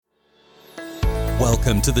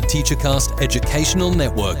Welcome to the TeacherCast Educational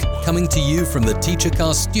Network, coming to you from the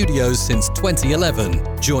TeacherCast studios since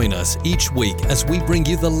 2011. Join us each week as we bring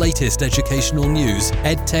you the latest educational news,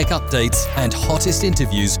 EdTech updates, and hottest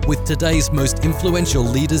interviews with today's most influential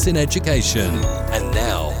leaders in education. And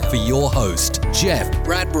now, for your host, Jeff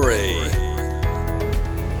Bradbury.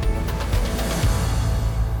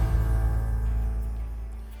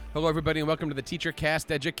 Hello, everybody, and welcome to the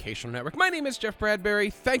TeacherCast Educational Network. My name is Jeff Bradbury.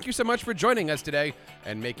 Thank you so much for joining us today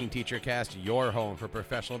and making TeacherCast your home for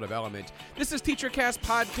professional development. This is TeacherCast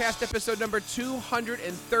Podcast episode number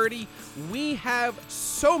 230. We have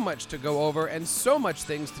so much to go over and so much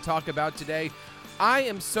things to talk about today. I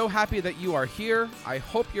am so happy that you are here. I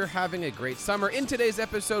hope you're having a great summer. In today's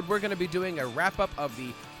episode, we're going to be doing a wrap-up of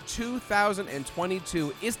the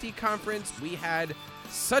 2022 ISTE Conference. We had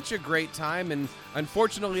such a great time, and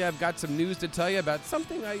unfortunately I've got some news to tell you about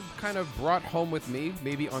something I kind of brought home with me,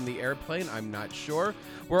 maybe on the airplane, I'm not sure.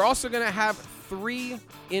 We're also going to have 3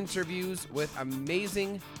 interviews with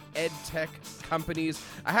amazing EdTech companies.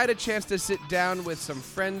 I had a chance to sit down with some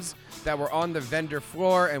friends that were on the vendor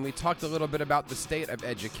floor, and we talked a little bit about the state of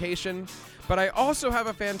education. But I also have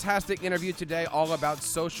a fantastic interview today all about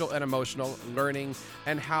social and emotional learning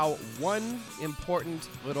and how one important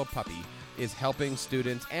little puppy is helping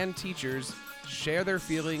students and teachers share their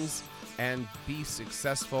feelings and be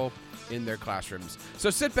successful in their classrooms. So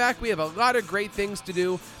sit back. We have a lot of great things to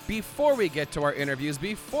do before we get to our interviews,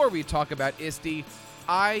 before we talk about ISTE.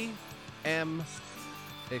 I am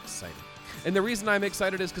excited. And the reason I'm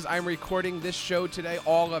excited is because I'm recording this show today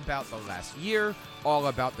all about the last year, all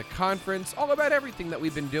about the conference, all about everything that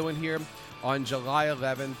we've been doing here on July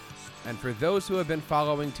 11th. And for those who have been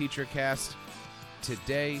following TeacherCast,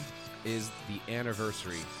 today is the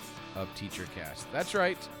anniversary of TeacherCast. That's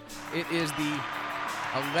right. It is the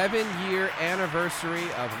 11-year anniversary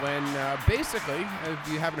of when, basically,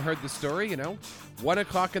 if you haven't heard the story, 1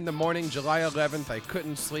 o'clock in the morning, July 11th, I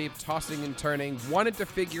couldn't sleep, tossing and turning, wanted to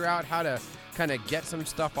figure out how to kind of get some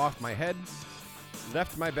stuff off my head,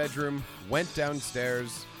 left my bedroom, went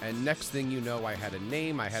downstairs, and next thing you know, I had a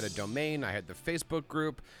name, I had a domain, I had the Facebook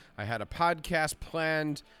group, I had a podcast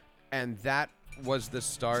planned, and that was the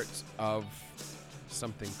start of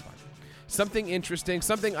something fun, something interesting,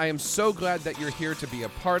 something I am so glad that you're here to be a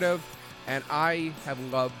part of, and I have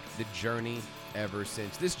loved the journey ever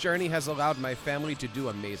since. This journey has allowed my family to do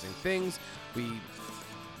amazing things. We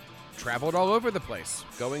traveled all over the place,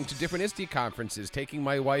 going to different ISTE conferences, taking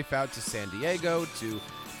my wife out to San Diego, to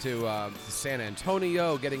San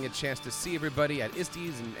Antonio, getting a chance to see everybody at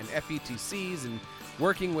ISTEs and FETCs, and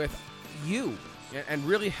working with you and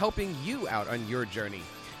really helping you out on your journey.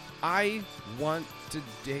 I want to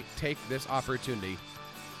take this opportunity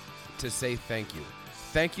to say thank you.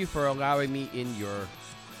 Thank you for allowing me in your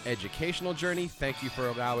educational journey. Thank you for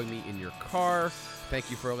allowing me in your car.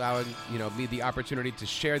 Thank you for allowing me the opportunity to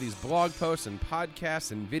share these blog posts and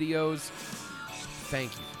podcasts and videos.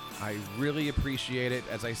 Thank you. I really appreciate it.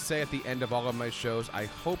 As I say at the end of all of my shows, I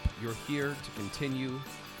hope you're here to continue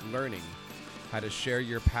learning how to share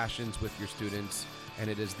your passions with your students, and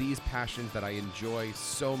it is these passions that I enjoy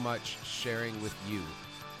so much sharing with you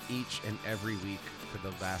each and every week for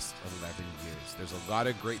the last 11 years. There's a lot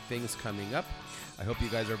of great things coming up. I hope you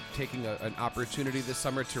guys are taking an opportunity this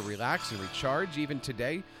summer to relax and recharge. Even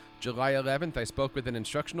today, July 11th, I spoke with an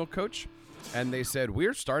instructional coach, and they said,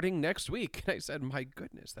 we're starting next week. And I said, my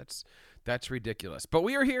goodness, that's ridiculous. But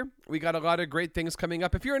we are here. We got a lot of great things coming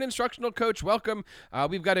up. If you're an instructional coach, welcome.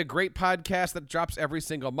 We've got a great podcast that drops every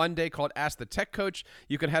single Monday called Ask the Tech Coach.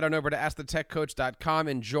 You can head on over to AskTheTechCoach.com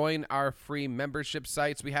and join our free membership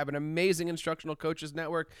sites. We have an amazing instructional coaches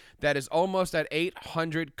network that is almost at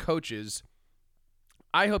 800 coaches.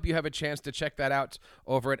 I hope you have a chance to check that out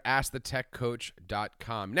over at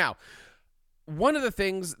AskTheTechCoach.com. Now, one of the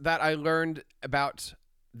things that I learned about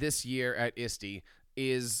this year at ISTE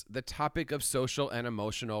is the topic of social and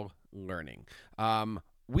emotional learning.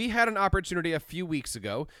 We had an opportunity a few weeks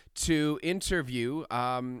ago to interview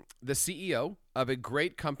the CEO of a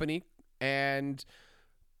great company, and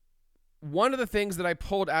one of the things that I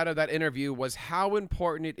pulled out of that interview was how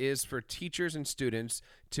important it is for teachers and students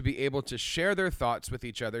to be able to share their thoughts with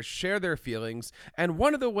each other, share their feelings. And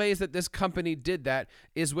one of the ways that this company did that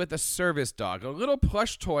is with a service dog, a little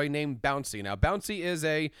plush toy named Bouncy. Now, Bouncy is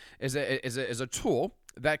a tool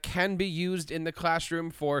that can be used in the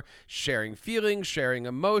classroom for sharing feelings, sharing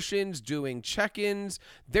emotions, doing check-ins.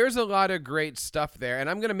 There's a lot of great stuff there, and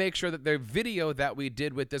I'm going to make sure that the video that we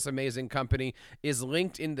did with this amazing company is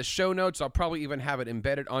linked in the show notes. I'll probably even have it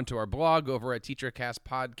embedded onto our blog over at TeacherCast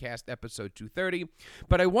Podcast episode 230.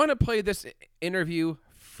 But I want to play this interview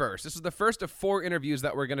first. This is the first of 4 interviews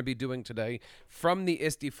that we're going to be doing today from the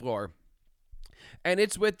ISTE floor. And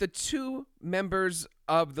it's with the 2 members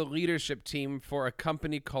of the leadership team for a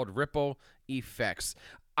company called Ripple Effects.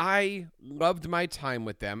 I loved my time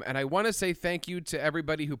with them, and I want to say thank you to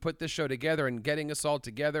everybody who put this show together and getting us all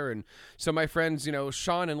together. And so my friends,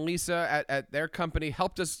 Sean and Lisa at their company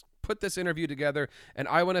helped us put this interview together, and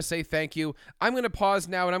I want to say thank you. I'm going to pause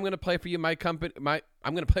now, and I'm going to play for you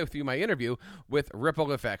my interview with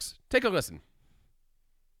Ripple Effects. Take a listen.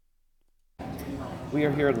 We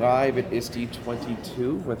are here live at ISTE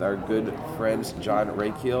 22 with our good friends John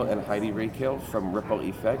Rakiel and Heidi Rakiel from Ripple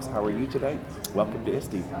Effects. How are you today? Welcome to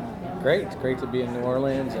ISTE. Great. It's great to be in New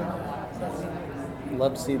Orleans, and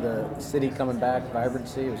love to see the city coming back,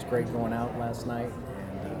 vibrancy. It was great going out last night,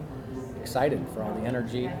 and excited for all the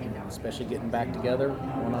energy, especially getting back together,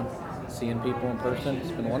 seeing people in person.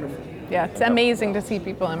 It's been wonderful. Yeah, it's amazing to see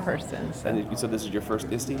people in person. So. And you said this is your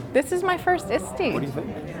first ISTE? This is my first ISTE. What do you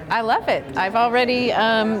think? I love it. I've already,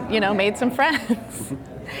 made some friends.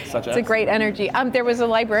 Such It's a great energy. There was a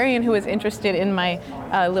librarian who was interested in my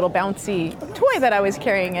little bouncy toy that I was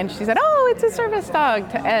carrying, and she said, "Oh, it's a service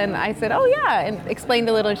dog." And I said, "Oh, yeah," and explained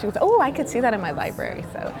a little, and she goes, "Oh, I could see that in my library."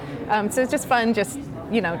 So it's just fun,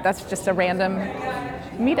 that's just a random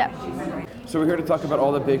meetup. So we're here to talk about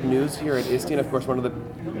all the big news here at ISTE, and of course one of the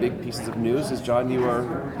big pieces of news is, John, you are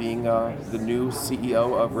being the new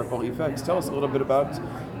CEO of Ripple Effects. Tell us a little bit about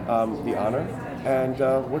the honor and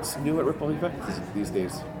what's new at Ripple Effects these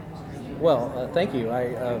days. Well, thank you. I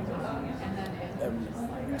am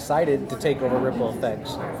excited to take over Ripple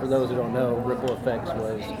Effects. For those who don't know, Ripple Effects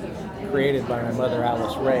was created by my mother,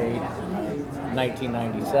 Alice Ray, in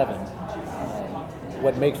 1997.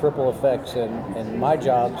 What makes Ripple Effects and my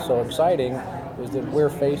job so exciting is that we're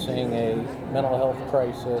facing a mental health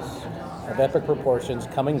crisis of epic proportions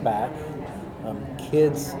coming back.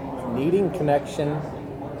 Kids needing connection,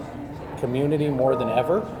 community more than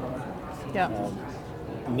ever. Yeah.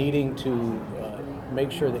 Needing to make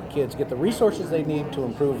sure that kids get the resources they need to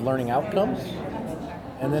improve learning outcomes.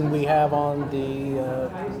 And then we have on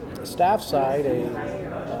the staff side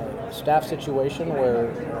a staff situation where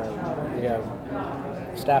we have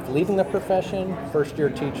staff leaving the profession, first-year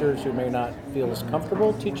teachers who may not feel as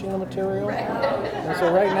comfortable teaching the material. And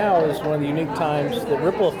so right now is one of the unique times that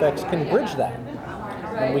Ripple Effects can bridge that.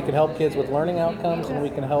 And we can help kids with learning outcomes, and we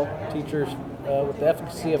can help teachers with the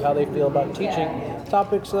efficacy of how they feel about teaching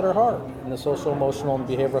topics that are hard in the social, emotional, and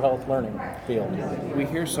behavioral health learning field. We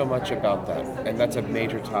hear so much about that, and that's a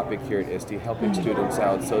major topic here at ISTE, helping students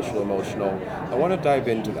out, social, emotional. I want to dive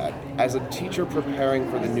into that. As a teacher preparing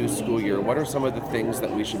for the new school year, what are some of the things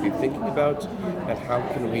that we should be thinking about, and how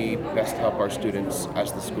can we best help our students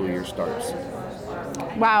as the school year starts?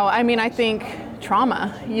 Wow, I think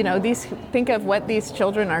trauma. Think of what these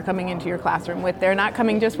children are coming into your classroom with. They're not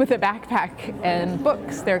coming just with a backpack and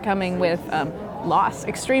books. They're coming with loss,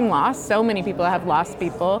 extreme loss. So many people have lost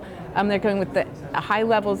people. They're coming with the high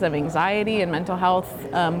levels of anxiety and mental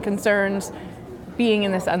health concerns, being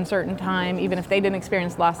in this uncertain time, even if they didn't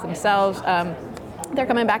experience loss themselves. They're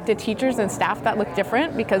coming back to teachers and staff that look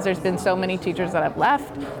different because there's been so many teachers that have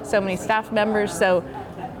left, so many staff members. So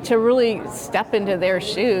to really step into their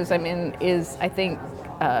shoes, is, I think,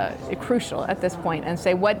 crucial at this point, and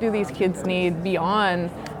say, what do these kids need beyond,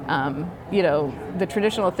 the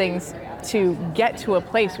traditional things to get to a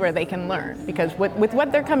place where they can learn? Because with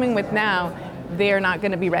what they're coming with now, they're not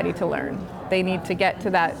going to be ready to learn. They need to get to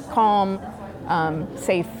that calm,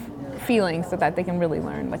 safe feeling so that they can really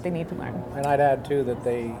learn what they need to learn. And I'd add, too, that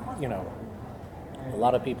a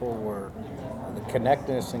lot of people were the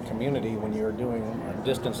connectedness and community when you're doing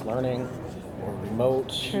distance learning or remote.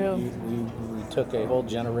 True. We took a whole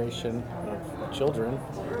generation of children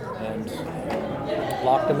and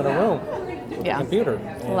locked them in a room with a computer.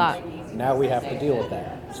 And a lot. Now we have to deal with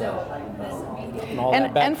that.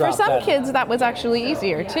 And for some kids, that was actually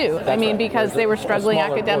easier too. Right. Because they were struggling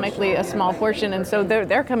academically, portion. a small portion, and so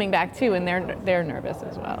they're coming back too, and they're nervous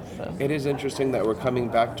as well. So it is interesting that we're coming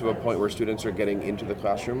back to a point where students are getting into the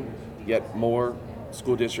classroom, yet more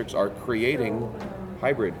school districts are creating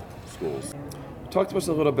hybrid schools. Talk to us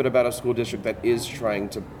a little bit about a school district that is trying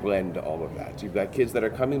to blend all of that. You've got kids that are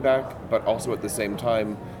coming back, but also at the same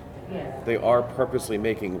time, they are purposely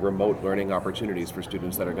making remote learning opportunities for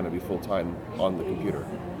students that are going to be full-time on the computer.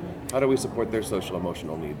 How do we support their social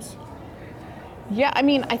emotional needs? Yeah, I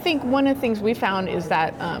mean, I think one of the things we found is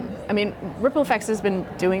that, Ripple Effects has been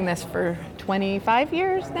doing this for 25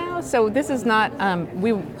 years now. So this is not,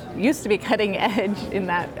 we used to be cutting edge in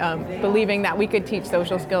that, believing that we could teach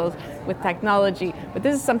social skills with technology. But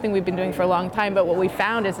this is something we've been doing for a long time. But what we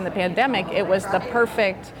found is in the pandemic, it was the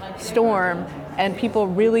perfect storm, and people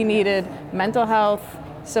really needed mental health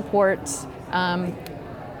supports, and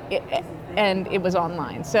it was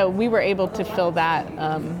online. So we were able to fill that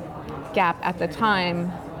gap at the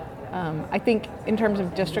time. I think in terms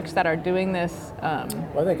of districts that are doing this, I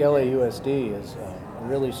think LAUSD is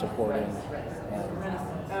really supporting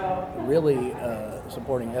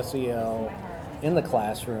SEL in the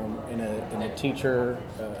classroom in a teacher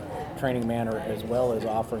training manner, as well as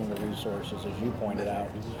offering the resources, as you pointed out,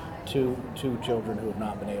 to children who have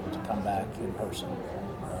not been able to come back in person.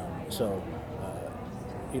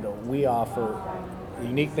 We offer, the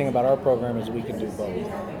unique thing about our program is we can do both.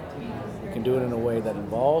 We can do it in a way that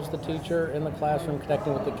involves the teacher in the classroom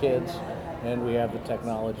connecting with the kids, and we have the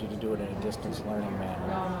technology to do it in a distance learning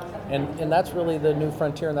manner. And that's really the new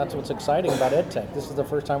frontier, and that's what's exciting about EdTech. This is the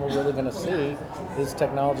first time we're really going to see, is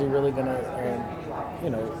technology really going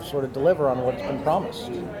to sort of deliver on what's been promised.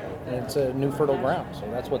 And it's a new fertile ground, so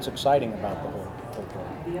that's what's exciting about the whole program.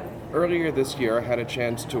 Earlier this year, I had a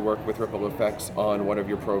chance to work with Ripple Effects on one of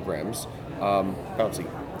your programs, Bouncy.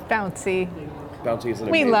 Bouncy is an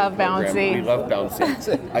amazing love program. Bouncy. We love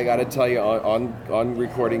Bouncy. I got to tell you, on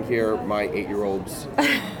recording here, my 8-year-olds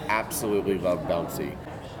absolutely love Bouncy.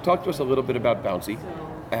 Talk to us a little bit about Bouncy,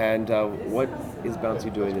 and what is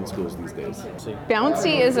Bouncy doing in schools these days?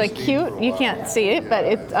 Bouncy is a cute, you can't see it, but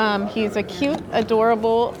he's a cute,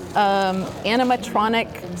 adorable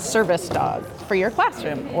animatronic service dog for your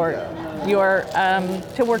classroom or your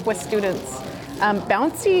to work with students.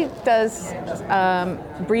 Bouncy does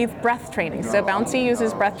breath training. So Bouncy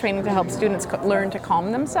uses breath training to help students learn to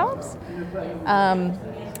calm themselves.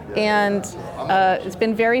 And it's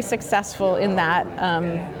been very successful in that.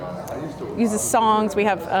 Uses songs. We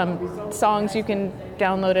have songs you can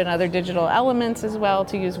download and other digital elements as well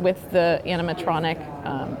to use with the animatronic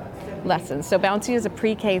lessons. So Bouncy is a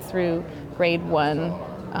pre-K through grade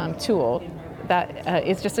 1 tool that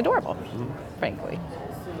is just adorable, frankly.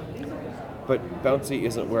 But Bouncy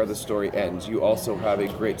isn't where the story ends. You also have a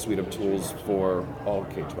great suite of tools for all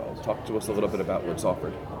K-12. Talk to us a little bit about what's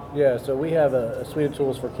offered. Yeah, so we have a suite of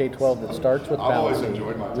tools for K-12 that starts with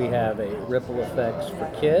Bouncy. We have a Ripple Effects for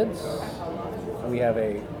kids. We have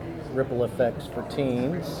a Ripple Effects for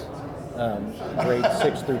teens, grades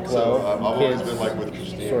 6 through 12, kids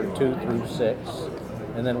sort of 2 through 6.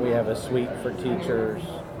 And then we have a suite for teachers.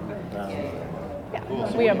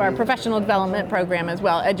 We have our professional development program as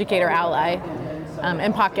well, Educator Ally,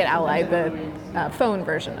 and Pocket Ally, the phone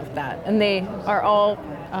version of that. And they are all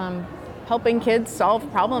helping kids solve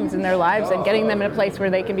problems in their lives and getting them in a place where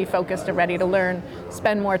they can be focused and ready to learn,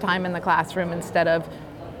 spend more time in the classroom instead of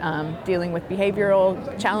dealing with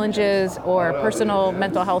behavioral challenges or personal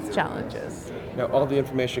mental health challenges. Now, all the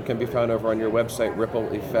information can be found over on your website,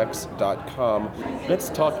 rippleeffects.com. Let's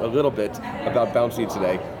talk a little bit about Bouncy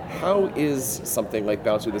today. How is something like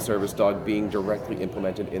Bouncy the Service Dog being directly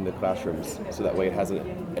implemented in the classrooms so that way it has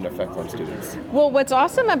an effect on students? Well, what's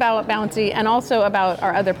awesome about Bouncy and also about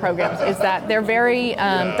our other programs is that they're very,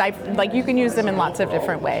 you can use them in lots of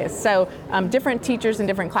different ways. So different teachers in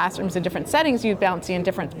different classrooms in different settings use Bouncy in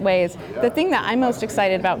different ways. The thing that I'm most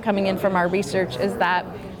excited about coming in from our research is that,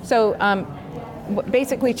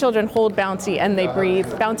 basically children hold Bouncy and they breathe.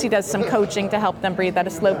 Bouncy does some coaching to help them breathe at a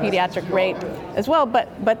slow pediatric rate as well.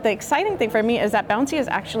 But the exciting thing for me is that Bouncy is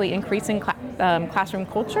actually increasing classroom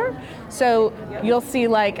culture. So you'll see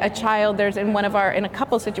like a child, in a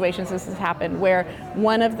couple situations this has happened, where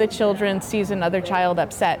one of the children sees another child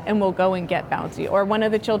upset and will go and get Bouncy. Or one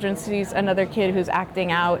of the children sees another kid who's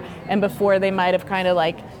acting out, and before they might have kind of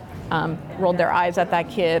rolled their eyes at that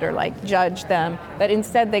kid or judged them, but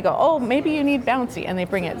instead they go, oh, maybe you need Bouncy, and they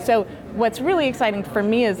bring it. So what's really exciting for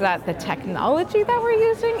me is that the technology that we're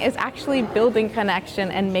using is actually building connection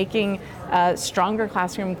and making stronger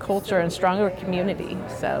classroom culture and stronger community.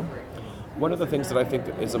 So one of the things that I think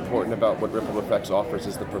is important about what Ripple Effects offers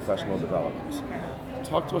is the professional development.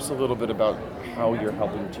 Talk to us a little bit about how you're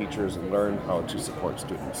helping teachers learn how to support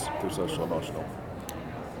students through social emotional.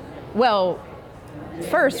 Well,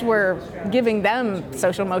 first, we're giving them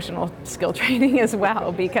social emotional skill training as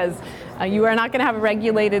well, because you are not going to have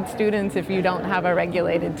regulated students if you don't have a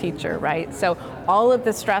regulated teacher, right? So all of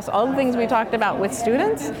the stress, all the things we talked about with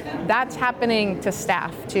students, that's happening to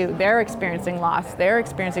staff too. They're experiencing loss, they're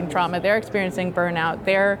experiencing trauma, they're experiencing burnout,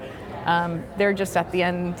 they're they're just at the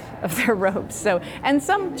end of their ropes. So, and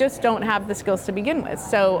some just don't have the skills to begin with.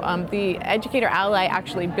 So the Educator Ally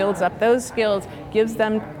actually builds up those skills, gives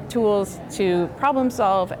them tools to problem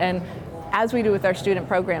solve, and as we do with our student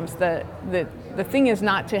programs, the thing is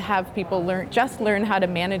not to have people learn how to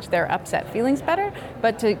manage their upset feelings better,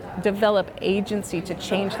 but to develop agency to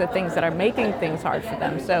change the things that are making things hard for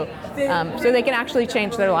them. So they can actually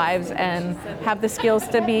change their lives and have the skills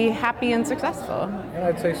to be happy and successful. And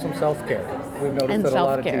I'd say some self-care. We've noticed And that a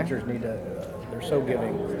lot of self-care. teachers they're so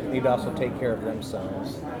giving, need to also take care of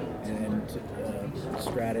themselves and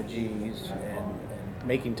strategies and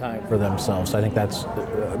making time for themselves. I think that's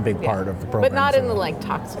a big part of the program. But not in the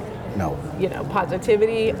toxic, No.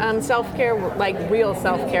 positivity self-care, real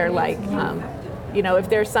self-care, if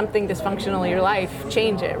there's something dysfunctional in your life,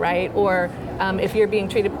 change it, right? Or if you're being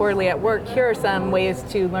treated poorly at work, here are some ways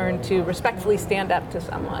to learn to respectfully stand up to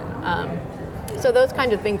someone. So those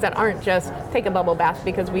kind of things that aren't just take a bubble bath,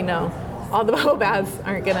 because we know all the bubble baths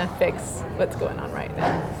aren't going to fix what's going on right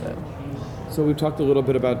now. So we've talked a little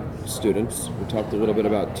bit about students, we talked a little bit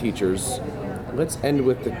about teachers. Let's end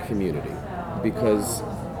with the community, because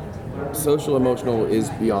social emotional is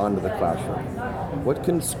beyond the classroom. What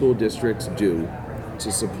can school districts do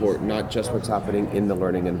to support not just what's happening in the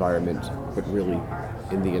learning environment, but really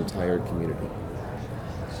in the entire community?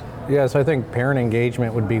 Yes, I think parent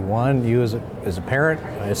engagement would be one. You as a parent,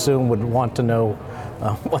 I assume, would want to know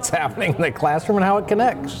what's happening in the classroom and how it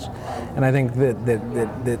connects. And I think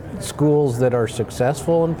that schools that are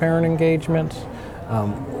successful in parent engagement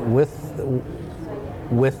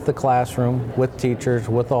with the classroom, with teachers,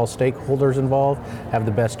 with all stakeholders involved, have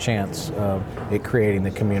the best chance at creating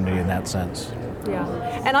the community in that sense. Yeah,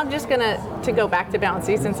 and I'm just to go back to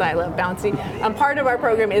Bouncy, since I love Bouncy. Part of our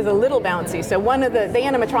program is a little Bouncy. So one of the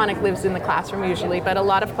animatronic lives in the classroom usually, but a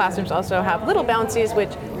lot of classrooms also have little Bouncies, which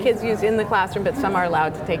kids use in the classroom, but some are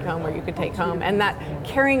allowed to take home, or you could take home. And that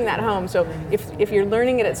carrying that home, so if you're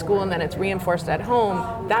learning it at school and then it's reinforced at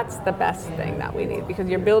home, that's the best thing that we need, because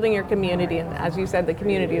you're building your community, and as you said, the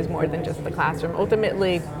community is more than just the classroom.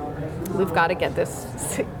 Ultimately, we've got to get this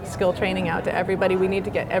skill training out to everybody. We need to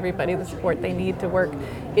get everybody the support they need to work.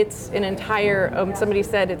 It's an entire, somebody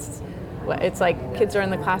said it's like kids are in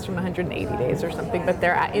the classroom 180 days or something, but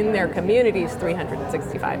they're in their communities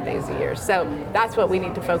 365 days a year. So that's what we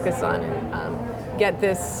need to focus on, and get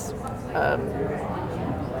this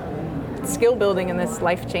skill building and this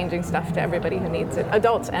life-changing stuff to everybody who needs it,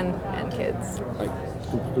 adults and kids. I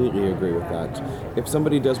completely agree with that. If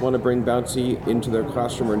somebody does want to bring Bouncy into their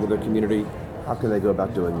classroom or into their community, how can they go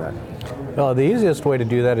about doing that? Well, the easiest way to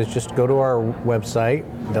do that is just go to our website,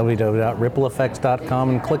 www.rippleeffects.com,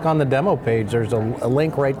 and click on the demo page. There's a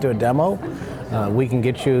link right to a demo. We can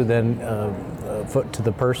get you then foot to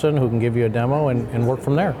the person who can give you a demo and work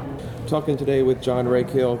from there. Talking today with John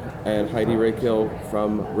Rakill and Heidi Rakill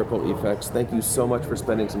from Ripple Effects. Thank you so much for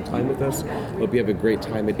spending some time with us. Hope you have a great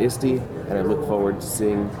time at ISTE, and I look forward to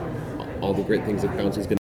seeing all the great things that Bouncy's going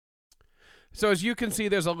to. So as you can see,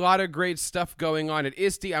 there's a lot of great stuff going on at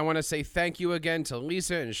ISTE. I want to say thank you again to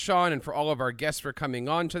Lisa and Sean and for all of our guests for coming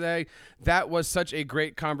on today. That was such a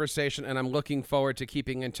great conversation, and I'm looking forward to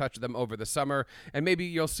keeping in touch with them over the summer, and maybe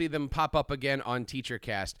you'll see them pop up again on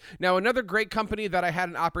TeacherCast. Now, another great company that I had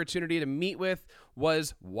an opportunity to meet with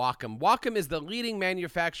was Wacom. Wacom is the leading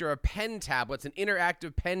manufacturer of pen tablets and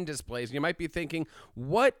interactive pen displays. And you might be thinking,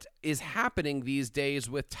 what is happening these days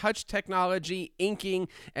with touch technology, inking,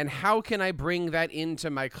 and how can I bring that into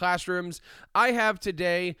my classrooms? I have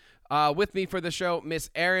today with me for the show Miss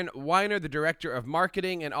Erin Weiner, the Director of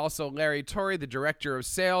Marketing, and also Larry Torrey, the Director of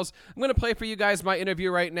Sales. I'm going to play for you guys my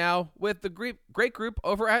interview right now with the great group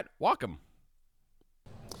over at Wacom.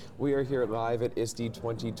 We are here live at ISTE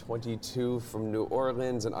 2022 from New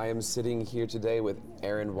Orleans, and I am sitting here today with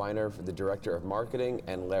Erin Weiner, the Director of Marketing,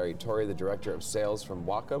 and Larry Torrey, the Director of Sales from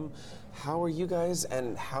Wacom. How are you guys,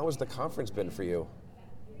 and how has the conference been for you?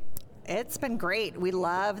 It's been great. We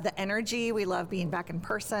love the energy. We love being back in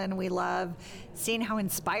person. We love seeing how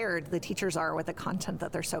inspired the teachers are with the content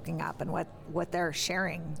that they're soaking up and what they're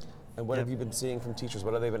sharing. And what have you been seeing from teachers?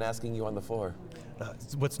 What have they been asking you on the floor?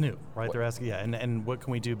 What's new, right? They're asking, and what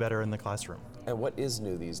can we do better in the classroom? And what is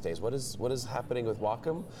new these days? What is happening with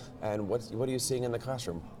Wacom, and what are you seeing in the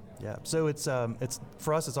classroom? Yeah, so it's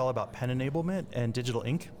for us, it's all about pen enablement and digital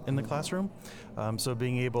ink in the classroom. So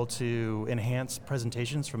being able to enhance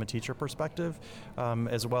presentations from a teacher perspective,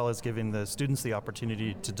 as well as giving the students the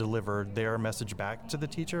opportunity to deliver their message back to the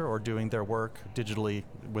teacher, or doing their work digitally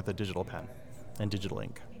with a digital pen and digital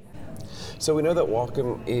ink. So we know that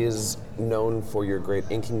Wacom is known for your great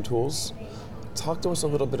inking tools. Talk to us a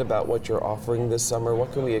little bit about what you're offering this summer.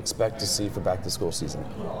 What can we expect to see for back to school season?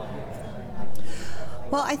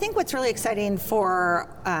 Well, I think what's really exciting for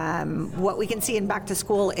what we can see in back to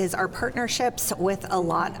school is our partnerships with a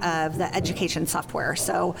lot of the education software.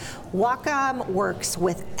 So Wacom works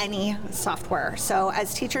with any software. So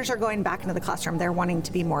as teachers are going back into the classroom, they're wanting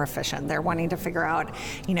to be more efficient. They're wanting to figure out,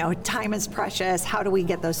 time is precious. How do we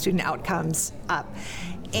get those student outcomes up?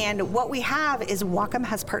 And what we have is Wacom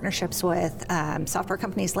has partnerships with software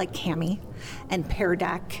companies like Kami and Pear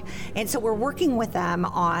Deck. And so we're working with them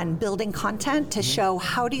on building content to show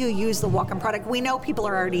how do you use the Wacom product. We know people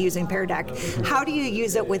are already using Pear Deck. How do you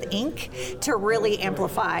use it with ink to really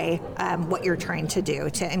amplify what you're trying to do,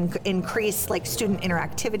 to increase student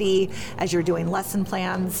interactivity as you're doing lesson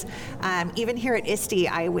plans. Even here at ISTE,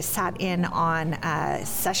 I was sat in on a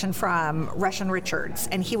session from Rushan Richards,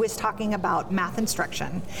 and he was talking about math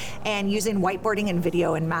instruction and using whiteboarding and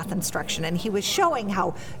video in math instruction. And he was showing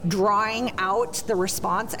how drawing out the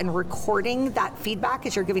response and recording that feedback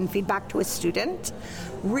as you're giving feedback to a student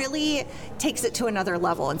really takes it to another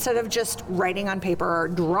level. Instead of just writing on paper or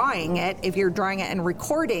drawing it, if you're drawing it and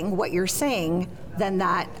recording what you're saying, then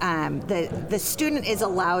that the student is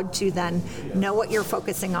allowed to then know what you're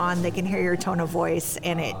focusing on. They can hear your tone of voice,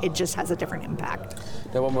 and it just has a different impact.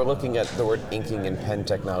 Now, when we're looking at the word inking and pen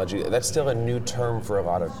technology, that's still a new term for a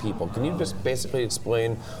lot of people. Can you just basically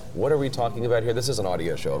explain what are we talking about here? This is an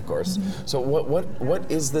audio show, of course. Mm-hmm. So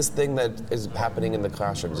what is this thing that is happening in the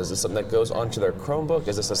classrooms? Is this something that goes onto their Chromebook?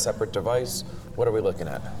 Is this a separate device? What are we looking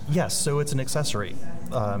at? Yes, so it's an accessory.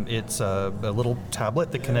 It's a little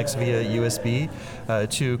tablet that connects via USB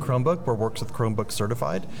to Chromebook, or works with Chromebook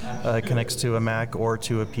certified, connects to a Mac or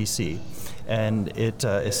to a PC. And it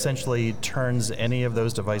essentially turns any of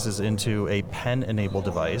those devices into a pen-enabled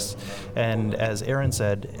device. And as Erin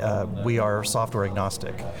said, we are software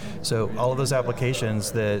agnostic. So all of those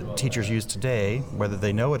applications that teachers use today, whether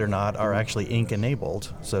they know it or not, are actually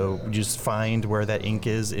ink-enabled. So you just find where that ink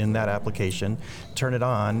is in that application, turn it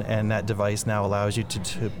on, and that device now allows you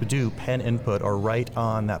to do pen input or write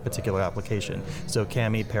on that particular application. So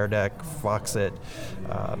Kami, Pear Deck, Foxit,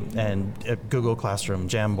 and Google Classroom,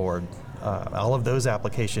 Jamboard. All of those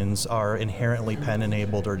applications are inherently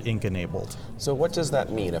pen-enabled or ink-enabled. So what does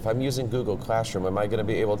that mean? If I'm using Google Classroom, am I going to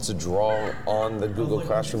be able to draw on the Google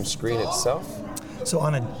Classroom screen itself? So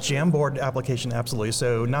on a Jamboard application, absolutely.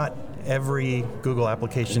 So not every Google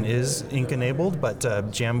application is ink-enabled, but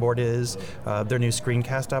Jamboard is. Their new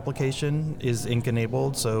Screencast application is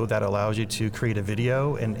ink-enabled, so that allows you to create a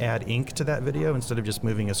video and add ink to that video instead of just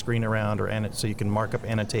moving a screen around, so you can mark up,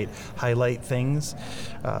 annotate, highlight things.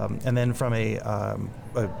 And then from a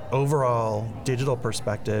overall digital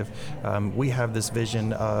perspective, we have this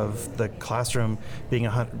vision of the classroom being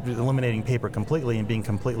eliminating paper completely and being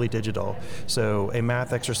completely digital. So a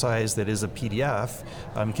math exercise that is a PDF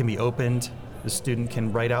can be opened. The student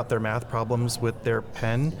can write out their math problems with their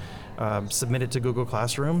pen, submit it to Google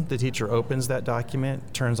Classroom. The teacher opens that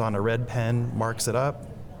document, turns on a red pen, marks it up,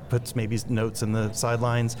 puts maybe notes in the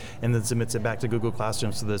sidelines, and then submits it back to Google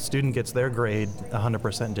Classroom, so the student gets their grade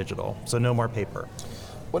 100% digital, so no more paper.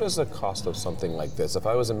 What is the cost of something like this? If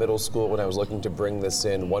I was in middle school when I was looking to bring this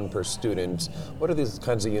in, one per student, what do these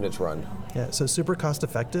kinds of units run? Yeah, so super cost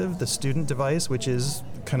effective. The student device, which is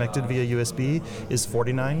connected via USB, is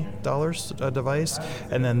 $49 a device.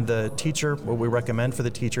 And then the teacher, what we recommend for the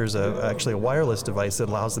teacher is actually a wireless device that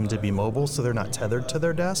allows them to be mobile so they're not tethered to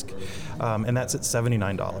their desk. And that's at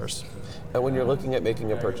 $79. And when you're looking at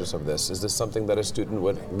making a purchase of this, is this something that a student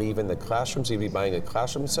would leave in the classroom, so you'd be buying a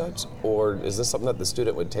classroom set? Or is this something that the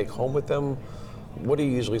student would take home with them? What do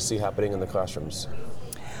you usually see happening in the classrooms?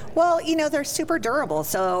 Well, they're super durable,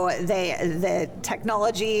 so the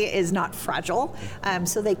technology is not fragile,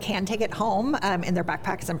 so they can take it home in their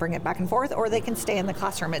backpacks and bring it back and forth, or they can stay in the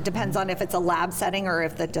classroom. It depends on if it's a lab setting or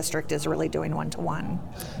if the district is really doing one-to-one.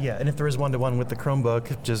 Yeah, and if there is one-to-one with the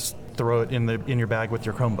Chromebook, just throw it in your bag with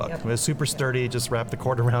your Chromebook. Yep. It's super sturdy, just wrap the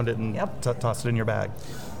cord around it and toss it in your bag.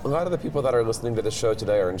 A lot of the people that are listening to the show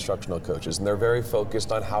today are instructional coaches, and they're very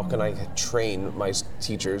focused on how can I train my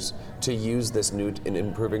teachers to use this new and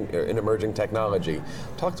emerging technology.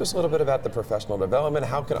 Talk to us a little bit about the professional development.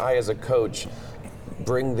 How can I, as a coach,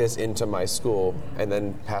 bring this into my school and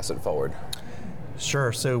then pass it forward?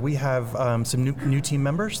 Sure. So we have some new team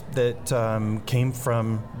members that came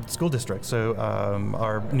from school districts. So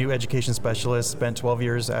our new education specialist spent 12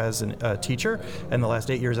 years as a teacher and the last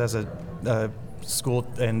 8 years as a school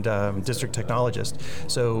and district technologist.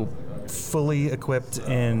 So fully equipped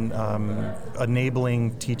in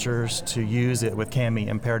enabling teachers to use it with Kami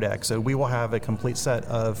and Pear Deck. So we will have a complete set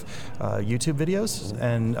of YouTube videos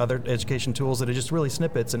and other education tools that are just really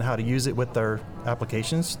snippets in how to use it with their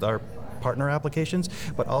applications, our partner applications,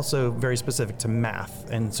 but also very specific to math.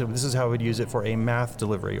 And so this is how we'd use it for a math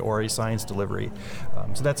delivery or a science delivery.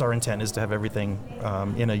 So that's our intent, is to have everything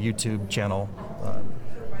in a YouTube channel.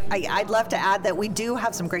 I'd love to add that we do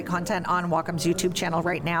have some great content on Whatcom's YouTube channel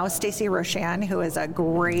right now. Stacey Roshan, who is a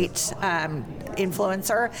great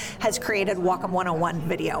influencer, has created Whatcom 101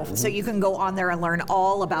 video. So you can go on there and learn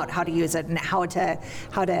all about how to use it and how to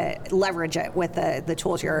leverage it with the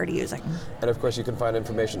tools you're already using. And of course, you can find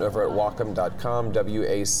information over at wacom.com,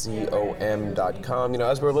 WACOM.com. You know,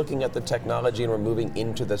 as we're looking at the technology and we're moving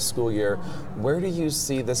into the school year, where do you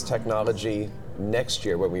see this technology next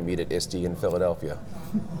year when we meet at ISTE in Philadelphia?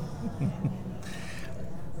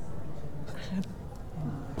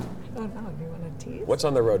 What's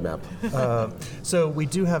on the roadmap? So we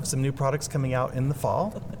do have some new products coming out in the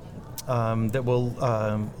fall that will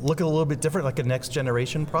look a little bit different, like a next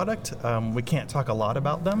generation product. We can't talk a lot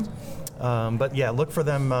about them, but yeah, look for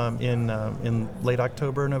them in late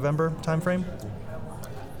October, November timeframe.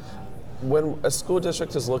 When a school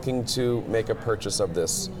district is looking to make a purchase of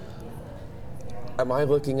this, am I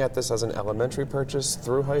looking at this as an elementary purchase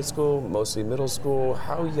through high school, mostly middle school?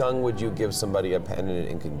 How young would you give somebody a pen and an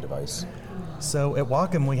inking device? So at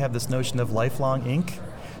Whatcom, we have this notion of lifelong ink.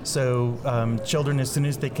 So children, as soon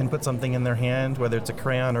as they can put something in their hand, whether it's a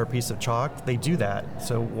crayon or a piece of chalk, they do that.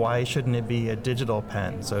 So why shouldn't it be a digital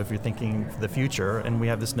pen? So if you're thinking the future, and we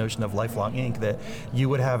have this notion of lifelong ink, that you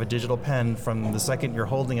would have a digital pen from the second you're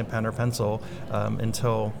holding a pen or pencil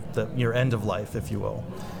until your end of life, if you will.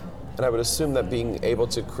 And I would assume that being able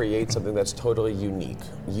to create something that's totally unique,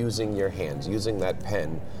 using your hands, using that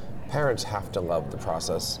pen, parents have to love the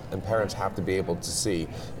process, and parents have to be able to see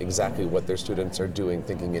exactly what their students are doing,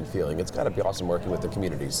 thinking, and feeling. It's got to be awesome working with the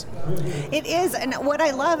communities. It is, and what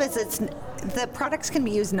I love is the products can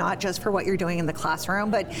be used not just for what you're doing in the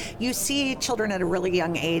classroom, but you see children at a really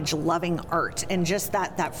young age loving art and just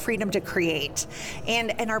that freedom to create.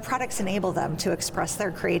 And our products enable them to express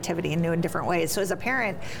their creativity in new and different ways. So as a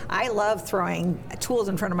parent, I love throwing tools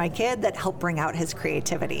in front of my kid that help bring out his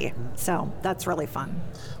creativity. So that's really fun.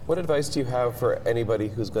 What advice do you have for anybody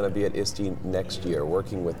who's going to be at ISTE next year,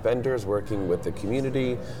 working with vendors, working with the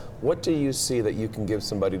community? What do you see that you can give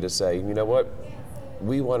somebody to say, you know what,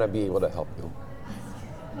 we want to be able to help you?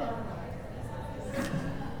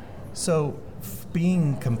 So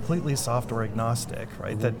being completely software agnostic,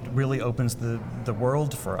 right, that really opens the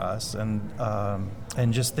world for us,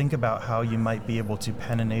 and just think about how you might be able to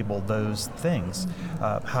pen enable those things.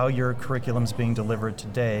 How your curriculum's being delivered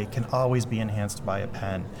today can always be enhanced by a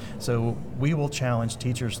pen. So we will challenge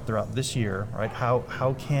teachers throughout this year, right?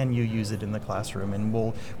 How can you use it in the classroom? And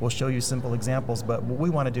we'll show you simple examples, but what we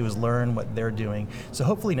want to do is learn what they're doing. So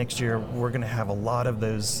hopefully next year we're going to have a lot of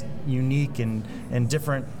those unique and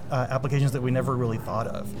different applications that we never really thought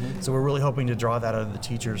of. So we're really hoping to draw that out of the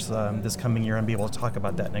teachers this coming year and be able to talk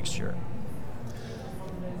about that next year.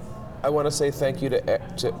 I want to say thank you to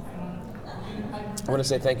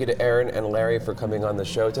Aaron and Larry for coming on the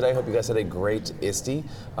show today. I hope you guys had a great ISTE.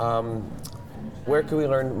 Where can we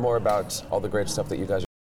learn more about all the great stuff that you guys are?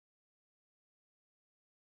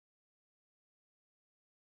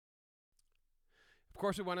 Of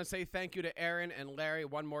course, we want to say thank you to Aaron and Larry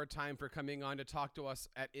one more time for coming on to talk to us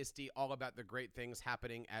at ISTE all about the great things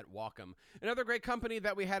happening at Whatcom. Another great company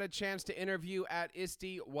that we had a chance to interview at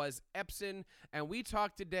ISTE was Epson, and we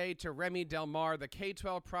talked today to Remy Delmar, the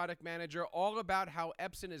K-12 product manager, all about how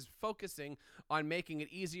Epson is focusing on making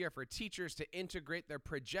it easier for teachers to integrate their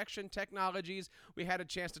projection technologies. We had a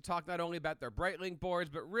chance to talk not only about their Brightlink boards,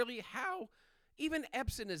 but really how even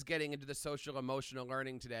Epson is getting into the social emotional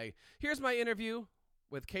learning today. Here's my interview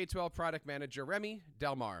with K-12 product manager Remy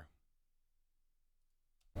Delmar.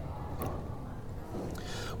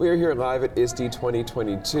 We are here live at ISTE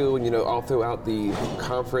 2022, and all throughout the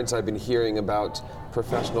conference I've been hearing about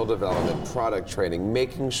professional development, product training,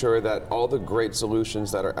 making sure that all the great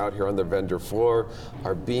solutions that are out here on the vendor floor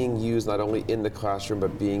are being used not only in the classroom,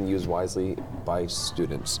 but being used wisely by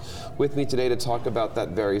students. With me today to talk about that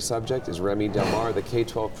very subject is Remy Delmar, the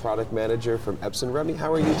K-12 product manager from Epson. Remy,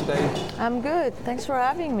 how are you today? I'm good. Thanks for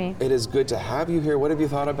having me. It is good to have you here. What have you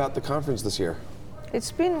thought about the conference this year? It's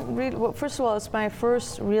been well, first of all, it's my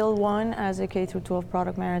first real one as a K-12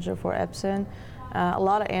 product manager for Epson. A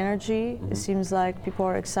lot of energy. It seems like people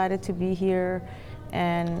are excited to be here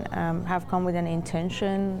and have come with an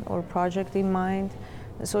intention or project in mind.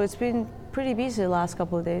 So it's been pretty busy the last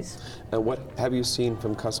couple of days. And what have you seen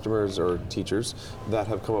from customers or teachers that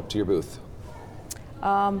have come up to your booth?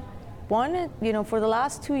 One, for the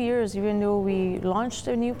last 2 years, even though we launched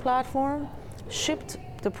a new platform, shipped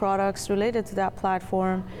the products related to that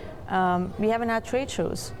platform, we haven't had trade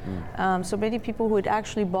shows. So many people who had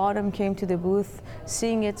actually bought them came to the booth,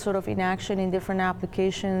 seeing it sort of in action in different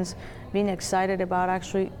applications, being excited about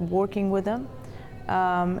actually working with them.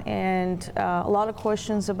 And a lot of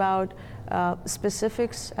questions about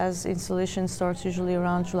specifics, as installation starts usually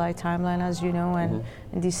around July timeline, as you know, and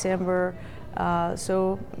in December.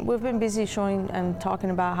 So we've been busy showing and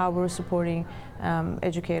talking about how we're supporting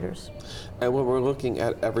educators. And when we're looking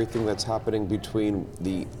at everything that's happening between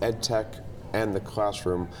the ed tech and the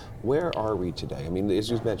classroom, where are we today? I mean, as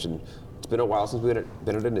you mentioned, it's been a while since we've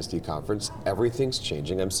been at a NISTE conference. Everything's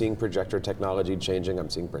changing. I'm seeing projector technology changing. I'm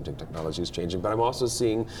seeing printing technologies changing. But I'm also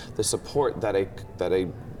seeing the support that a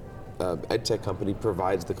ed tech company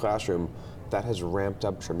provides the classroom that has ramped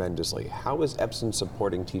up tremendously. How is Epson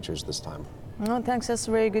supporting teachers this time? Oh, thanks, that's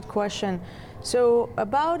a very good question. So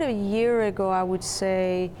about a year ago, I would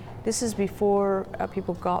say, this is before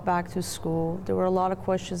people got back to school. There were a lot of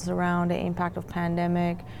questions around the impact of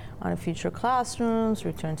pandemic on the future classrooms,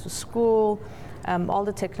 return to school, all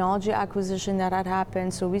the technology acquisition that had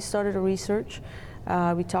happened. So we started a research.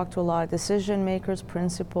 We talked to a lot of decision makers,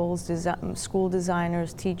 principals, school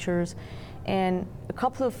designers, teachers, and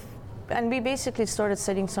we basically started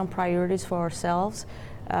setting some priorities for ourselves,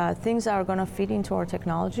 things that are going to fit into our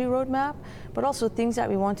technology roadmap, but also things that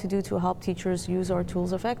we want to do to help teachers use our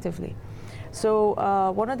tools effectively. So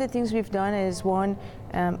one of the things we've done is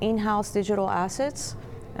in-house digital assets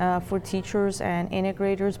for teachers and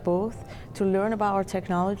integrators both to learn about our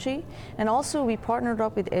technology. And also we partnered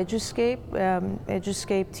up with Eduscape,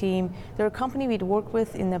 Eduscape team. They're a company we'd worked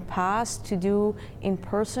with in the past to do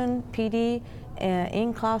in-person PD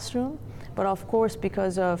in classroom. But of course,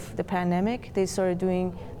 because of the pandemic, they started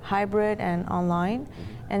doing hybrid and online.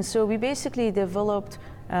 And so we basically developed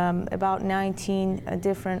about 19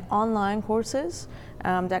 different online courses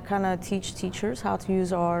that kind of teach teachers how to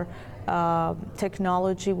use our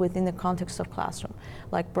technology within the context of classroom,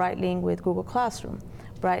 like Brightlink with Google Classroom,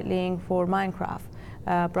 Brightlink for Minecraft,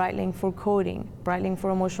 Brightlink for coding, Brightlink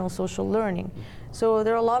for emotional social learning. So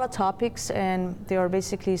there are a lot of topics, and they are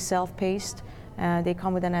basically self-paced. They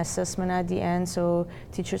come with an assessment at the end, so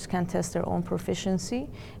teachers can test their own proficiency,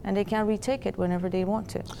 and they can retake it whenever they want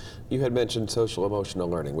to. You had mentioned social emotional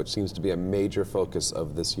learning, which seems to be a major focus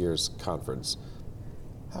of this year's conference.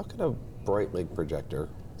 How can a Brightlink projector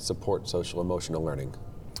support social emotional learning?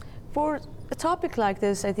 For a topic like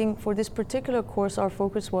this, I think for this particular course, our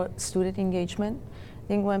focus was student engagement. I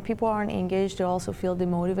think when people aren't engaged, they also feel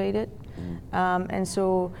demotivated. And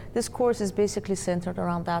so this course is basically centered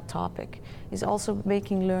around that topic. It's also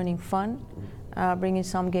making learning fun, bringing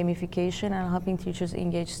some gamification, and helping teachers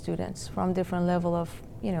engage students from different level of,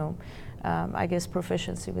 I guess,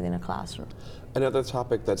 proficiency within a classroom. Another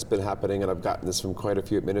topic that's been happening, and I've gotten this from quite a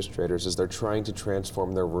few administrators, is they're trying to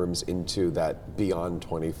transform their rooms into that beyond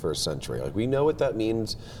 21st century. Like, we know what that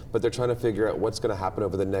means, but they're trying to figure out what's going to happen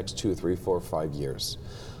over the next 2, 3, 4, 5 years.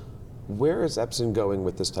 Where is Epson going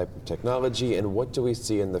with this type of technology, and what do we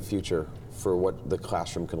see in the future for what the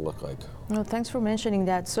classroom can look like? Well, thanks for mentioning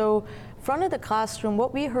that. So, front of the classroom,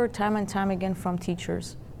 what we heard time and time again from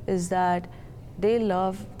teachers is that they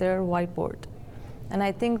love their whiteboard. And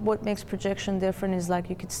I think what makes projection different is, like,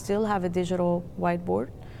 you could still have a digital whiteboard.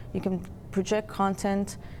 You can project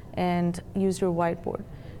content and use your whiteboard.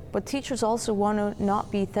 But teachers also want to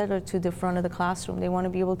not be tethered to the front of the classroom. They want to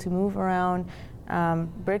be able to move around,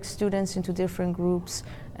 break students into different groups,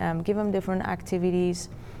 give them different activities.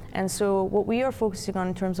 And so what we are focusing on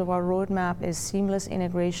in terms of our roadmap is seamless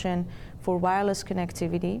integration for wireless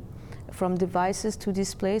connectivity from devices to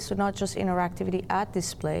display, so not just interactivity at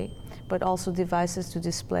display, but also devices to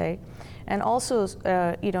display. And also,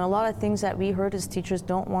 a lot of things that we heard is teachers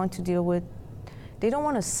don't want to deal with, they don't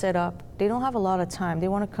want to set up, they don't have a lot of time, they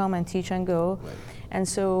want to come and teach and go. Right. And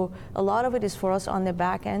so a lot of it is for us on the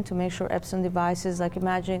back end to make sure Epson devices, like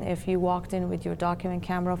imagine if you walked in with your document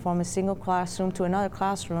camera from a single classroom to another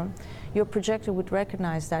classroom, your projector would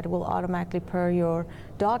recognize that. It will automatically pair your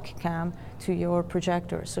doc cam to your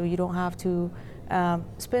projector, so you don't have to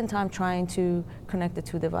spend time trying to connect the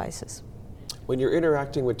two devices. When you're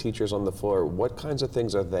interacting with teachers on the floor, what kinds of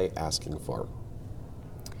things are they asking for?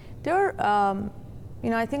 There are,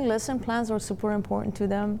 I think lesson plans are super important to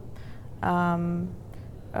them.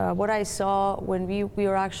 What I saw when we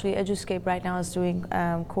were actually, Eduscape right now is doing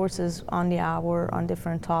courses on the hour on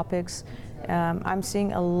different topics. I'm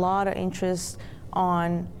seeing a lot of interest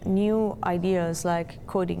on new ideas like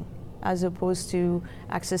coding, as opposed to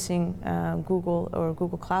accessing Google or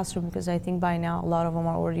Google Classroom, because I think by now a lot of them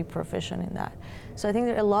are already proficient in that. So I think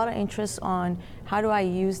there's a lot of interest on how do I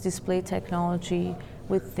use display technology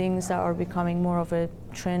with things that are becoming more of a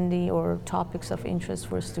trendy or topics of interest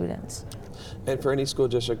for students. And for any school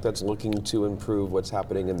district that's looking to improve what's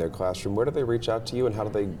happening in their classroom, where do they reach out to you and how do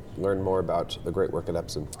they learn more about the great work at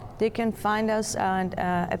Epson? They can find us at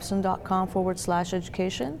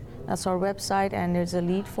epson.com/education. That's our website, and there's a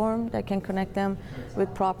lead form that can connect them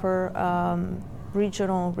with proper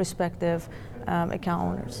regional respective account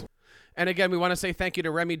owners. And again, we want to say thank you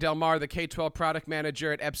to Remy Delmar, the K-12 product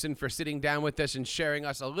manager at Epson, for sitting down with us and sharing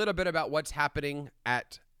us a little bit about what's happening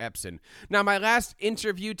at Epson. Now, my last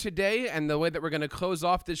interview today, and the way that we're going to close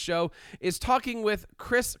off this show, is talking with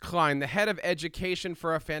Chris Klein, the head of education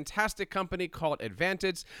for a fantastic company called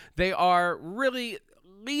Advantix. They are really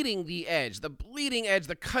leading the edge, the bleeding edge,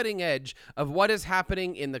 the cutting edge of what is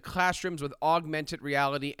happening in the classrooms with augmented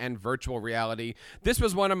reality and virtual reality. This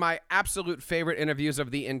was one of my absolute favorite interviews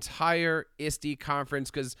of the entire ISTE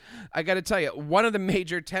conference, because I got to tell you, one of the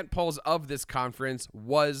major tentpoles of this conference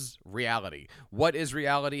was reality. What is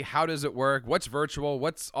reality? How does it work? What's virtual?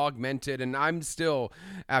 What's augmented? And I'm still,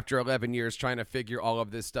 after 11 years, trying to figure all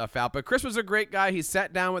of this stuff out. But Chris was a great guy. He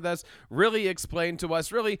sat down with us, really explained to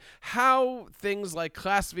us really how things like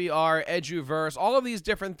Class VR, Eduverse, all of these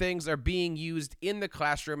different things are being used in the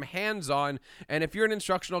classroom, hands-on, and if you're an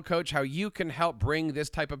instructional coach, how you can help bring this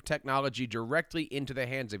type of technology directly into the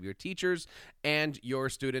hands of your teachers and your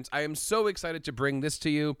students. I am so excited to bring this to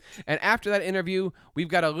you. And after that interview, we've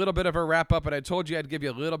got a little bit of a wrap-up, but I told you I'd give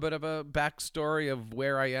you a little bit of a backstory of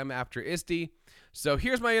where I am after ISTE. So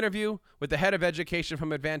here's my interview with the head of education from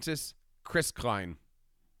Advantix, Chris Klein.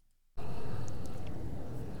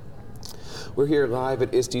 We're here live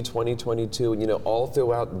at ISTE 2022, and all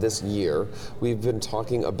throughout this year, we've been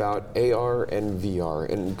talking about AR and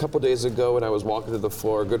VR. And a couple days ago, when I was walking to the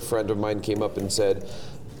floor, a good friend of mine came up and said,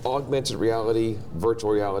 augmented reality,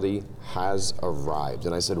 virtual reality has arrived.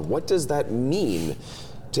 And I said, what does that mean?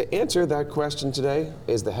 To answer that question today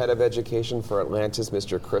is the head of education for Advantix,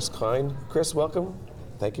 Mr. Chris Klein. Chris, welcome.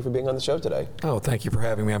 Thank you for being on the show today. Oh, thank you for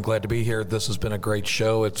having me. I'm glad to be here. This has been a great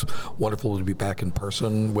show. It's wonderful to be back in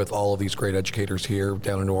person with all of these great educators here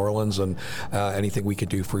down in New Orleans, and anything we can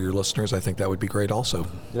do for your listeners, I think that would be great also.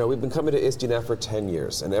 We've been coming to ISTE now for 10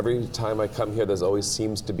 years, and every time I come here, there's always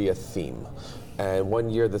seems to be a theme. And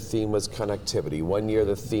one year the theme was connectivity. One year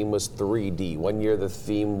the theme was 3D. One year the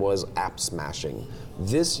theme was app smashing.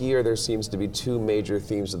 This year there seems to be two major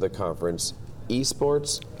themes of the conference,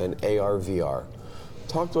 esports and AR/VR.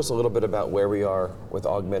 Talk to us a little bit about where we are with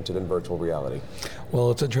augmented and virtual reality.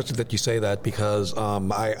 Well, it's interesting that you say that because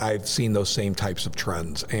I've seen those same types of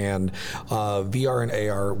trends. And VR and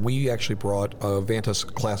AR, we actually brought, Advantix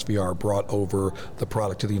Class VR brought over the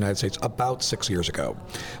product to the United States about 6 years ago.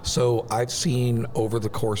 So I've seen over the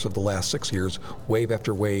course of the last 6 years, wave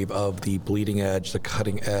after wave of the bleeding edge, the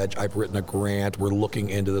cutting edge. I've written a grant. We're looking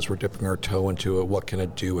into this. We're dipping our toe into it. What can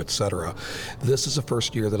it do, et cetera. This is the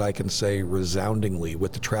first year that I can say resoundingly,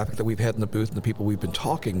 with the traffic that we've had in the booth and the people we've been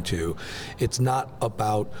talking to, it's not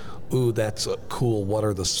about, ooh, that's cool, what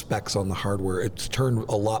are the specs on the hardware? It's turned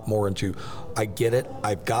a lot more into, I get it,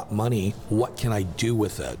 I've got money, what can I do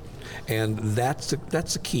with it? And that's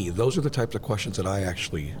the key. Those are the types of questions that I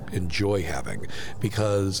actually enjoy having,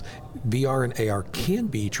 because VR and AR can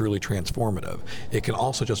be truly transformative. It can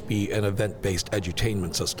also just be an event-based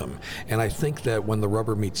edutainment system. And I think that when the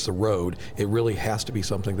rubber meets the road, it really has to be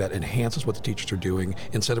something that enhances what the teachers are doing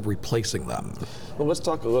instead of replacing them. Well, let's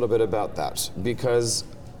talk a little bit about that, because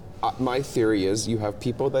my theory is you have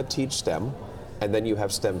people that teach STEM, and then you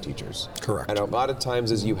have STEM teachers. Correct. And a lot of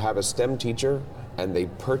times is you have a STEM teacher, and they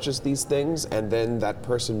purchase these things, and then that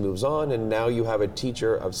person moves on, and now you have a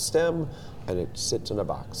teacher of STEM, and it sits in a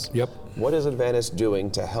box. Yep. What is Advantix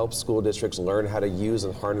doing to help school districts learn how to use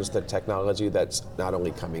and harness the technology that's not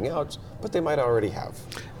only coming out, but they might already have?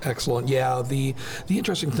 Excellent. Yeah, the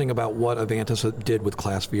interesting thing about what Advantix did with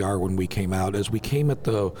Class VR when we came out is we came at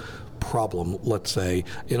the problem, let's say,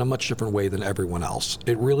 in a much different way than everyone else.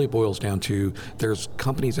 It really boils down to there's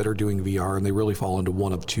companies that are doing VR and they really fall into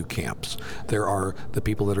one of two camps. There are the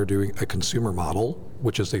people that are doing a consumer model,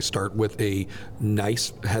 which is they start with a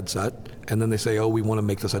nice headset and then they say, oh, we want to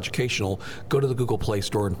make this educational. Go to the Google Play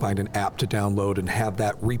Store and find an app to download and have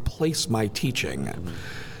that replace my teaching.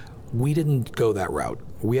 We didn't go that route.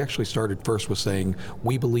 We actually started first with saying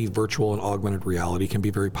we believe virtual and augmented reality can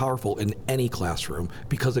be very powerful in any classroom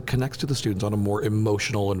because it connects to the students on a more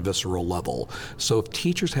emotional and visceral level. So if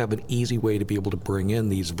teachers have an easy way to be able to bring in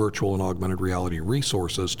these virtual and augmented reality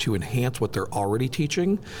resources to enhance what they're already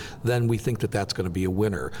teaching, then we think that that's going to be a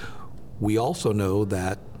winner. We also know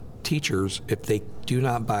that teachers, if they do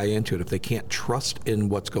not buy into it, if they can't trust in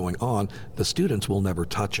what's going on, the students will never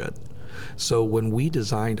touch it. So when we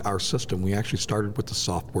designed our system, we actually started with the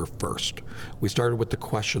software first. We started with the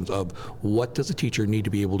questions of what does a teacher need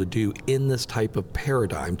to be able to do in this type of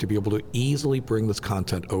paradigm to be able to easily bring this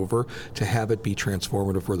content over to have it be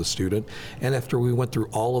transformative for the student. And after we went through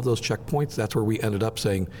all of those checkpoints, that's where we ended up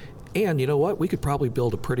saying, and you know what, we could probably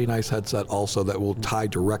build a pretty nice headset also that will tie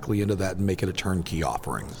directly into that and make it a turnkey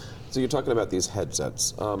offering. So you're talking about these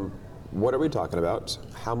headsets. What are we talking about?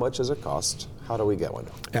 How much does it cost? How do we get one?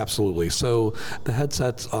 Absolutely. So the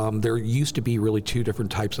headsets, there used to be really two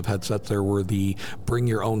different types of headsets. There were the bring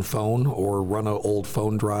your own phone or run an old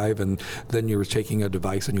phone drive, and then you're taking a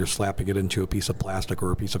device and you're slapping it into a piece of plastic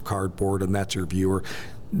or a piece of cardboard, and that's your viewer.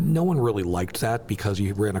 No one really liked that because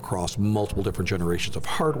you ran across multiple different generations of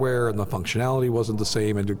hardware and the functionality wasn't the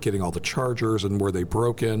same, and getting all the chargers and where they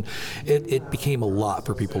broke in. It became a lot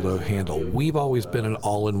for people to handle. We've always been an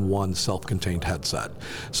all-in-one self-contained headset.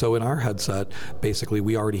 So in our headset, basically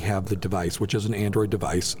we already have the device, which is an Android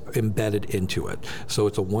device, embedded into it. So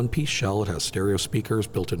it's a one-piece shell. It has stereo speakers,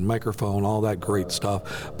 built-in microphone, all that great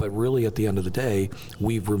stuff. But really at the end of the day,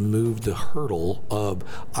 we've removed the hurdle of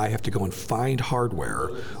I have to go and find hardware.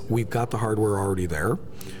 We've got the hardware already there.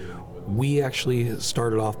 We actually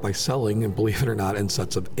started off by selling, and believe it or not, in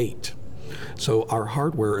sets of 8. So our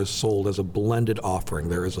hardware is sold as a blended offering.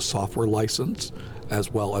 There is a software license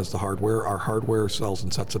as well as the hardware. Our hardware sells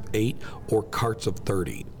in sets of 8 or carts of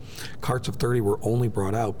 30. Carts of 30 were only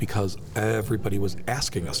brought out because everybody was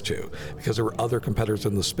asking us to, because there were other competitors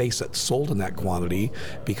in the space that sold in that quantity,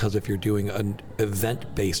 because if you're doing an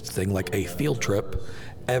event-based thing like a field trip,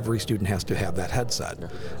 every student has to have that headset.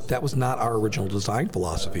 That was not our original design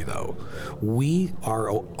philosophy, though. We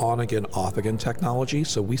are on-again, off-again technology,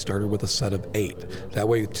 so we started with a set of 8. That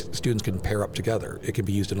way students can pair up together. It can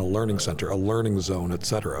be used in a learning center, a learning zone,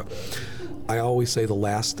 etc. I always say the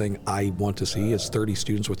last thing I want to see is 30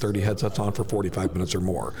 students with 30 headsets on for 45 minutes or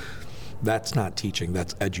more. That's not teaching,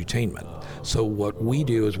 that's edutainment. So what we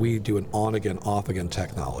do is we do an on-again, off-again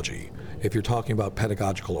technology. If you're talking about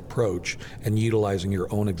pedagogical approach and utilizing your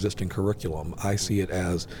own existing curriculum, I see it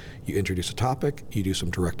as you introduce a topic, you do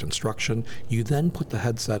some direct instruction, you then put the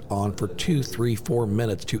headset on for 2, 3, 4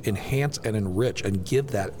 minutes to enhance and enrich and give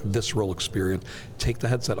that visceral experience, take the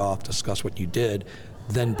headset off, discuss what you did,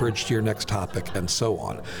 then bridge to your next topic, and so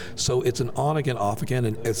on. So it's an on-again, off-again,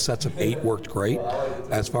 and sets of 8 worked great.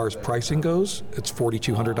 As far as pricing goes, it's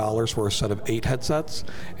 $4,200 for a set of 8 headsets,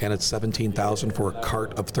 and it's $17,000 for a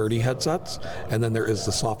cart of 30 headsets, and then there is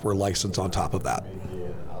the software license on top of that.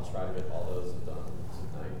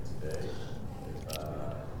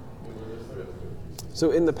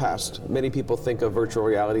 So in the past, many people think of virtual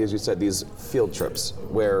reality, as you said, these field trips,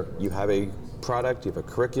 where you have a product, you have a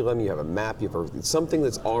curriculum, you have a map, you have something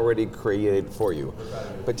that's already created for you.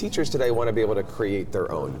 But teachers today want to be able to create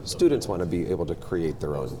their own. Students want to be able to create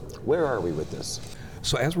their own. Where are we with this?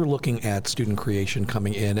 So as we're looking at student creation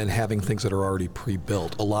coming in and having things that are already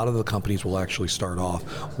pre-built, a lot of the companies will actually start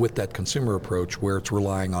off with that consumer approach where it's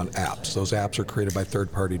relying on apps. Those apps are created by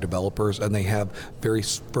third-party developers, and they have very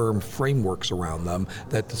firm frameworks around them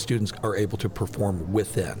that the students are able to perform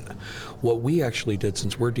within. What we actually did,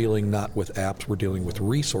 since we're dealing not with apps, we're dealing with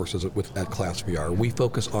resources at ClassVR, we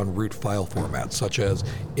focus on root file formats such as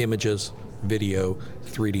images, video,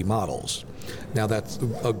 3D models. Now that's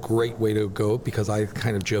a great way to go because I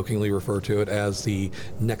kind of jokingly refer to it as the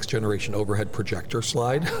next generation overhead projector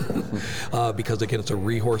slide because again it's a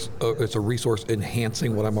resource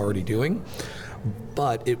enhancing what I'm already doing.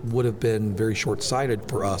 But it would have been very short-sighted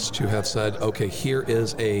for us to have said, okay, here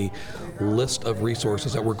is a list of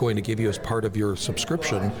resources that we're going to give you as part of your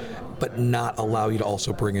subscription, but not allow you to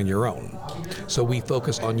also bring in your own. So we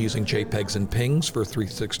focus on using JPEGs and PNGs for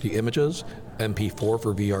 360 images, MP4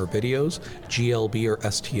 for VR videos, GLB or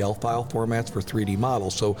STL file formats for 3D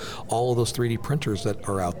models. So all of those 3D printers that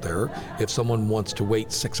are out there, if someone wants to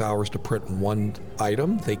wait 6 hours to print one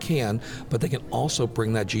item, they can, but they can also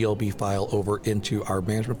bring that GLB file over into our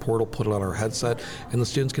management portal, put it on our headset, and the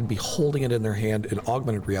students can be holding it in their hand in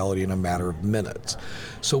augmented reality in a matter of minutes.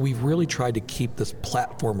 So we've really tried to keep this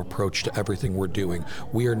platform approach approach to everything we're doing.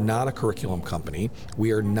 We are not a curriculum company.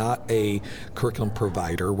 We are not a curriculum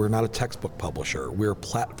provider. We're not a textbook publisher. We're a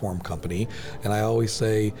platform company. And I always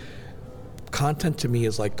say, content to me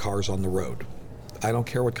is like cars on the road. I don't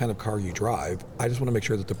care what kind of car you drive. I just want to make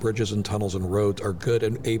sure that the bridges and tunnels and roads are good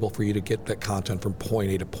and able for you to get that content from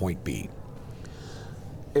point A to point B.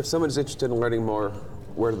 If someone's interested in learning more,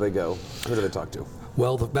 where do they go? Who do they talk to?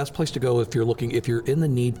 Well, the best place to go if you're in the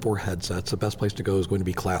need for headsets, the best place to go is going to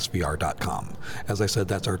be classvr.com. As I said,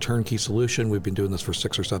 that's our turnkey solution. We've been doing this for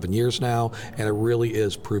 6 or 7 years now, and it really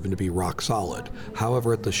is proven to be rock solid.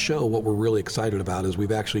 However, at the show, what we're really excited about is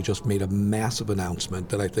we've actually just made a massive announcement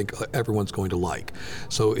that I think everyone's going to like.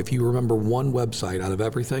 So if you remember one website out of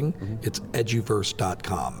everything, it's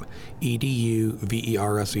eduverse.com,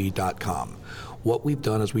 eduverse.com. What we've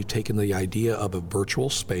done is we've taken the idea of a virtual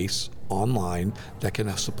space online that can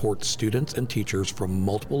support students and teachers from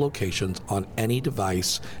multiple locations on any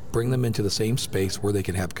device, bring them into the same space where they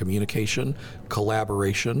can have communication,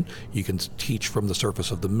 collaboration. You can teach from the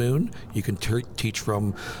surface of the moon. You can teach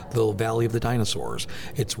from the Valley of the Dinosaurs.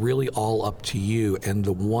 It's really all up to you. And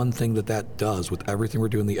the one thing that does with everything we're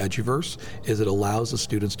doing in the Eduverse is it allows the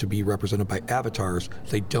students to be represented by avatars.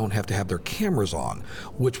 They don't have to have their cameras on,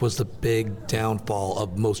 which was the big downfall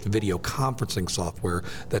of most video conferencing software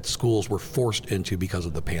that schools were forced into because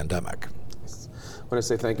of the pandemic. I want to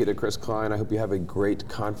say thank you to Chris Klein. I hope you have a great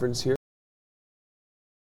conference here.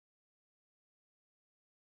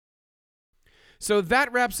 So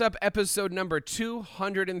that wraps up episode number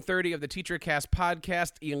 230 of the TeacherCast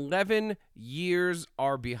podcast. 11 years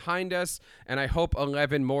are behind us, and I hope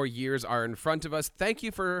 11 more years are in front of us. Thank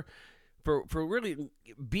you for really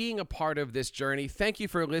being a part of this journey. Thank you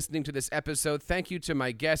for listening to this episode. Thank you to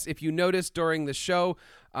my guests. If you noticed during the show,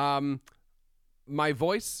 my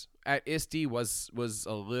voice at ISTE was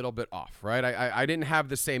a little bit off, right? I didn't have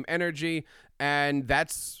the same energy, and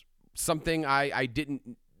that's something I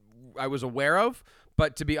was aware of.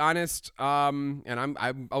 But to be honest, and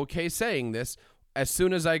I'm okay saying this, as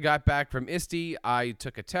soon as I got back from ISTE, I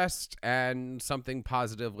took a test, and something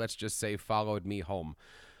positive, let's just say, followed me home.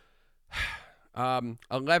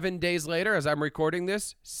 11 days later, as I'm recording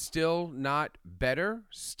this, still not better,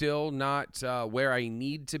 still not where I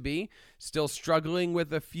need to be, still struggling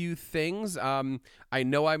with a few things. I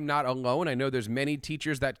know I'm not alone. I know there's many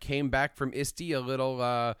teachers that came back from ISTE a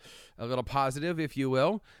little positive, if you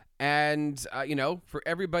will. And, for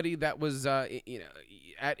everybody that was, at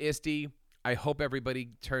ISTE, I hope everybody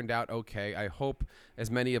turned out okay. I hope as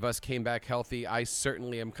many of us came back healthy. I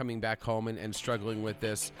certainly am coming back home and struggling with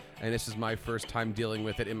this, and this is my first time dealing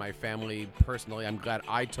with it in my family personally. I'm glad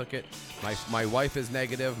I took it. My wife is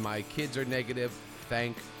negative. My kids are negative.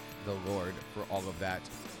 Thank the Lord for all of that.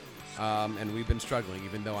 And we've been struggling,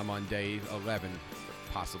 even though I'm on day 11,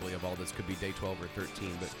 possibly of all this. Could be day 12 or 13,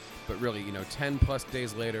 but really, 10 plus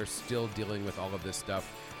days later, still dealing with all of this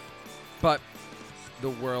stuff. But the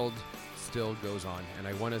world still goes on, and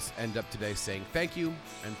I want to end up today saying thank you,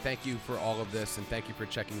 and thank you for all of this, and thank you for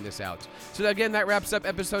checking this out. So again, that wraps up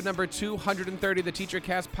episode number 230 of the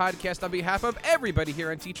TeacherCast podcast. On behalf of everybody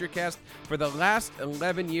here on TeacherCast for the last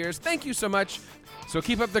 11 years, thank you so much. So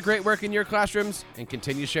keep up the great work in your classrooms and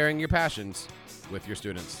continue sharing your passions with your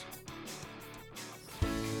students.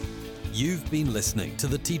 You've been listening to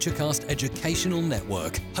the TeacherCast Educational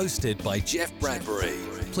Network, hosted by Jeff Bradbury.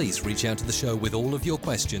 Please reach out to the show with all of your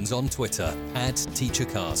questions on Twitter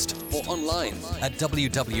 @TeacherCast or online at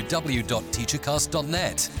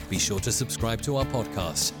www.teachercast.net. Be sure to subscribe to our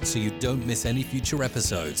podcast so you don't miss any future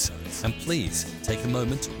episodes. And please take a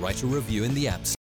moment to write a review in the App Store.